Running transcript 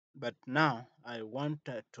but now I want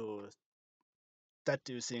to start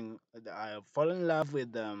using. I have fallen in love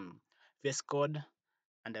with VS Code,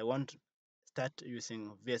 and I want to start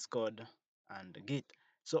using VS Code and Git.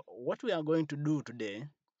 So what we are going to do today,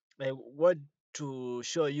 I want to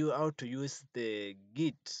show you how to use the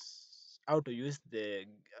Git, how to use the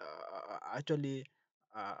actually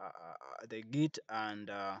the Git and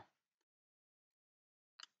the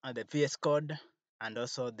VS Code and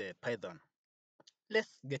also the Python.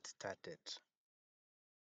 Let's get started.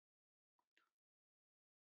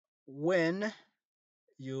 When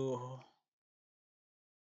you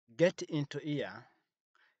get into here,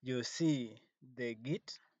 you see the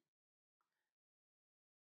Git,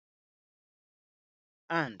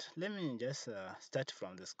 and let me just start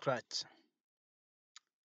from the scratch.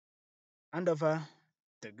 Hand over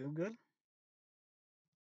to Google,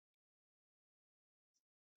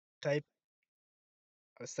 type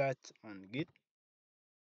a search on Git,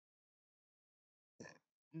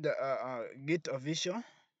 the Git official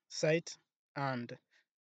site, and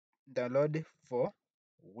download it for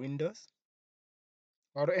Windows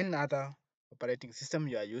or any other operating system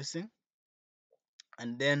you are using,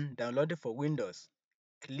 and then download it for Windows.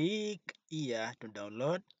 Click here to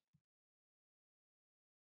download.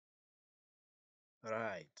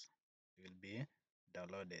 Right, it will be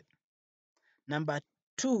downloaded. Number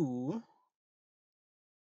two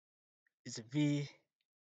is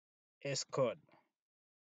VS Code.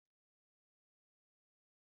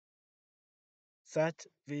 Search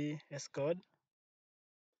VS Code.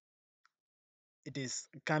 It is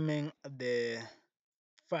coming the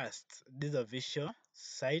first. This is a visual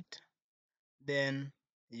site. Then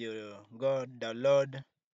you go download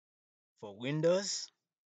for Windows.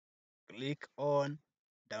 Click on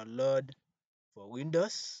download for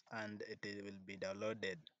Windows and it will be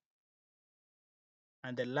downloaded.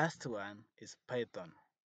 And the last one is Python.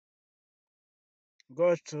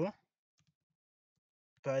 Go to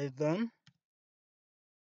python.org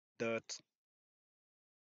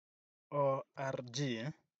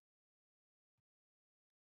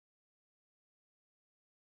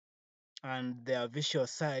and their visual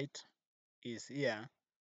site is here.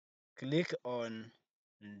 Click on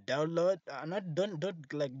download. Not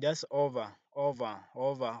don't like just over on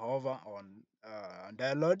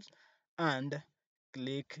download, and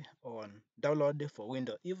click on download for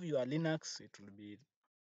Windows. If you are Linux, it will be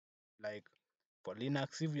like for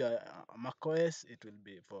Linux. If you are Mac OS, it will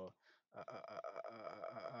be for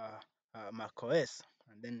Mac OS,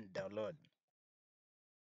 and then download.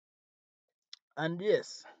 And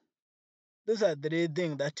yes, those are three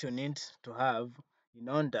things that you need to have in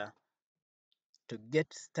order to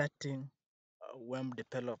get starting web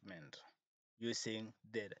development using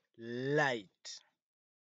the light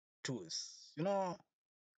tools.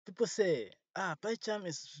 People say, PyCharm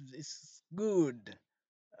is good,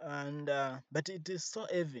 and but it is so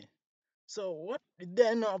heavy. So what is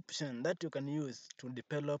there no option that you can use to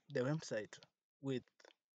develop the website with,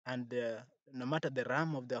 and no matter the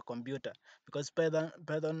RAM of the computer, because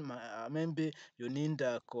Python maybe you need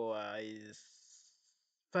a Core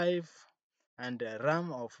i5 and a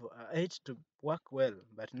RAM of 8 to work well.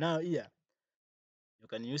 But now here you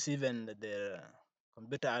can use even the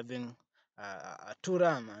computer having a 2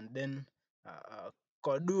 RAM and then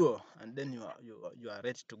Core Duo, and then you are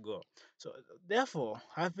ready to go. So therefore,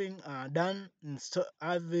 having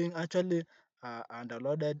having actually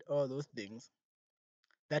downloaded all those things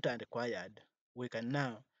that are required, we can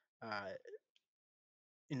now uh,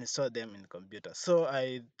 install them in the computer. So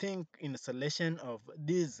I think installation of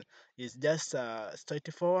this is just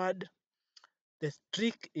straightforward. The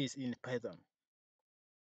trick is in Python.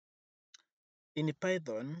 In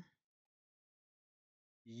Python,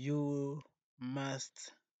 you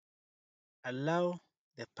must allow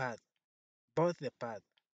the path, both the path.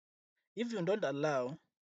 If you don't allow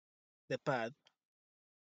the path,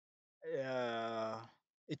 uh,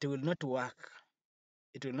 it will not work.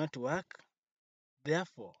 It will not work.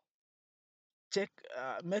 Therefore, check,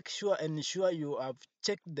 make sure, ensure you have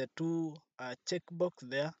checked the two checkbox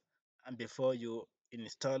there, and before you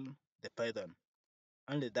install the Python.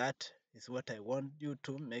 Only that is what I want you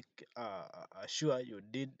to make sure you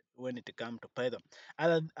did when it comes to Python.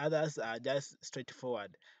 Others are just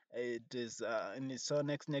straightforward. It is and so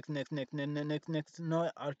next,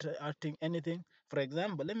 no altering anything. For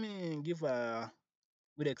example, let me give a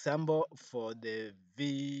good example for the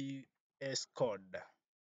VS Code.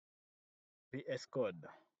 VS Code.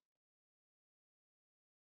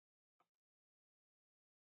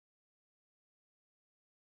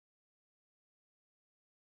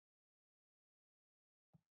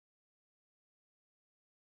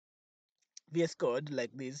 VS Code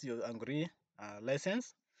like this, you agree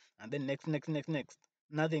license, and then next.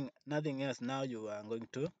 Nothing else now you are going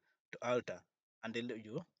to alter until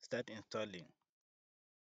you start installing.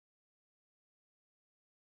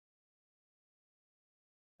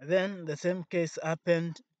 Then the same case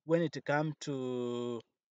happened when it come to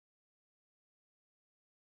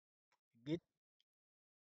Git.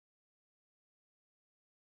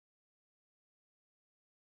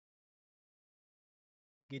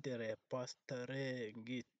 Git repository,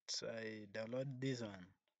 Git. I download this one.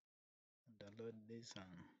 Download this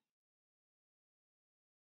one.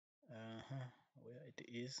 Where it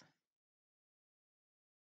is?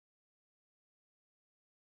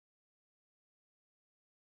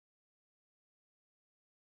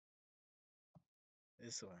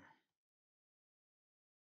 This one.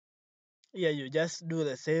 Yeah, you just do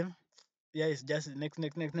the same. Yeah, it's just next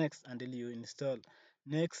until you install.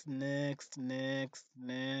 Next, next, next,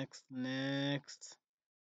 next, next,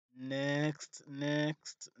 next, next,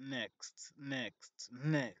 next, next,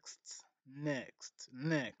 next, next,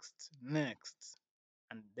 next, next,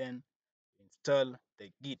 and then install the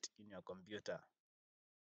Git in your computer.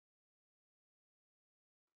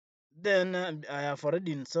 Then I have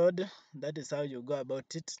already installed. That is how you go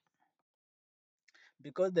about it.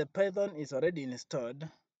 Because the Python is already installed,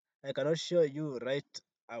 I cannot show you right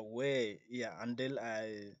away. Yeah, until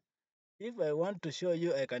if I want to show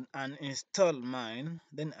you, I can uninstall mine,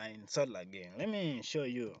 then I install again. Let me show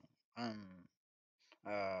you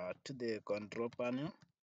to the control panel,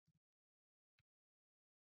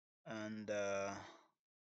 and I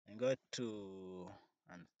go to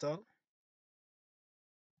install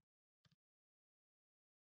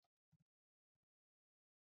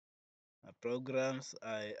programs.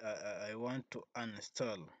 I want to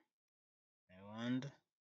uninstall. I want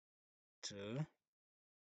to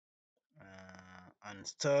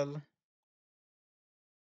uninstall.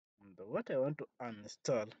 And what I want to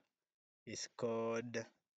uninstall is called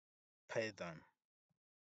Python.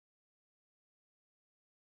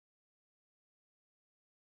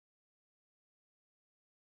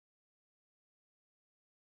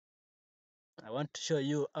 I want to show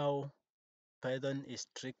you how Python is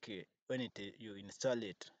tricky. When you install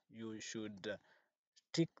it, you should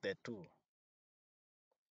tick the two.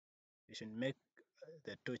 You should make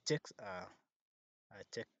the two checks are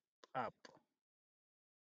checked up.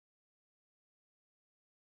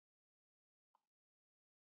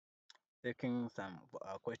 Taking some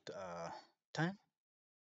quite time.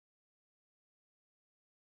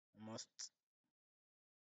 Most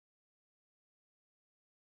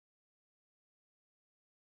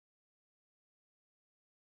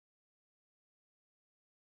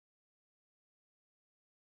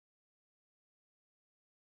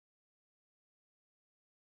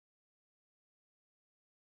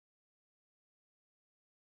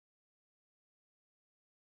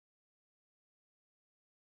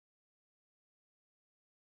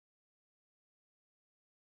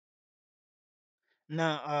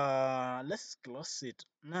now let's close it.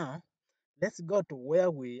 Now let's go to where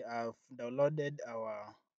we have downloaded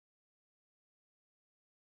our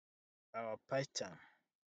Python.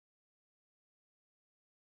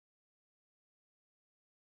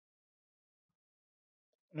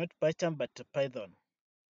 Not Python, but Python.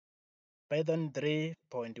 Python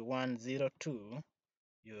 3.102.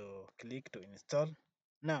 You click to install.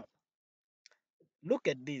 Now look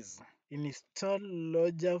at this. Install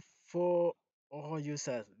Logger for all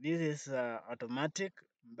users. This is automatic,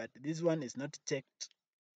 but this one is not checked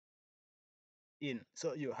in.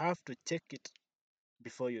 So you have to check it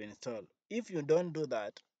before you install. If you don't do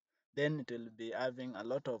that, then it will be having a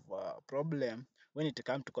lot of problem when it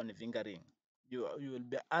comes to configuring. You will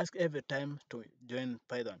be asked every time to join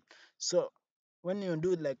Python. So when you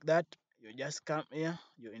do like that, you just come here,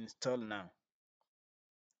 you install now.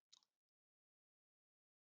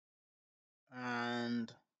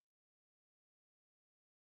 And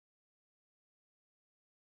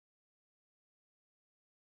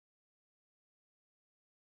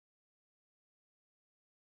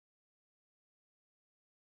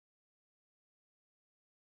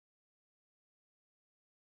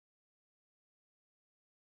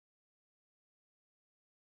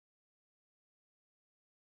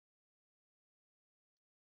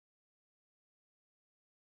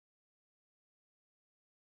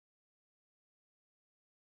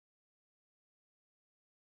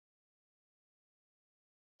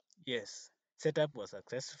yes, setup was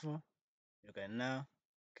successful. You can now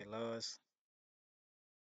close,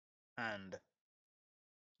 and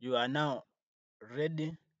you are now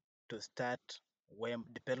ready to start web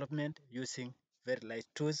development using very light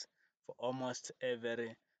tools for almost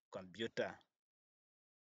every computer.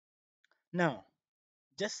 Now,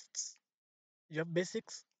 just your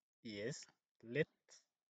basics. Yes, let's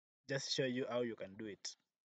just show you how you can do it.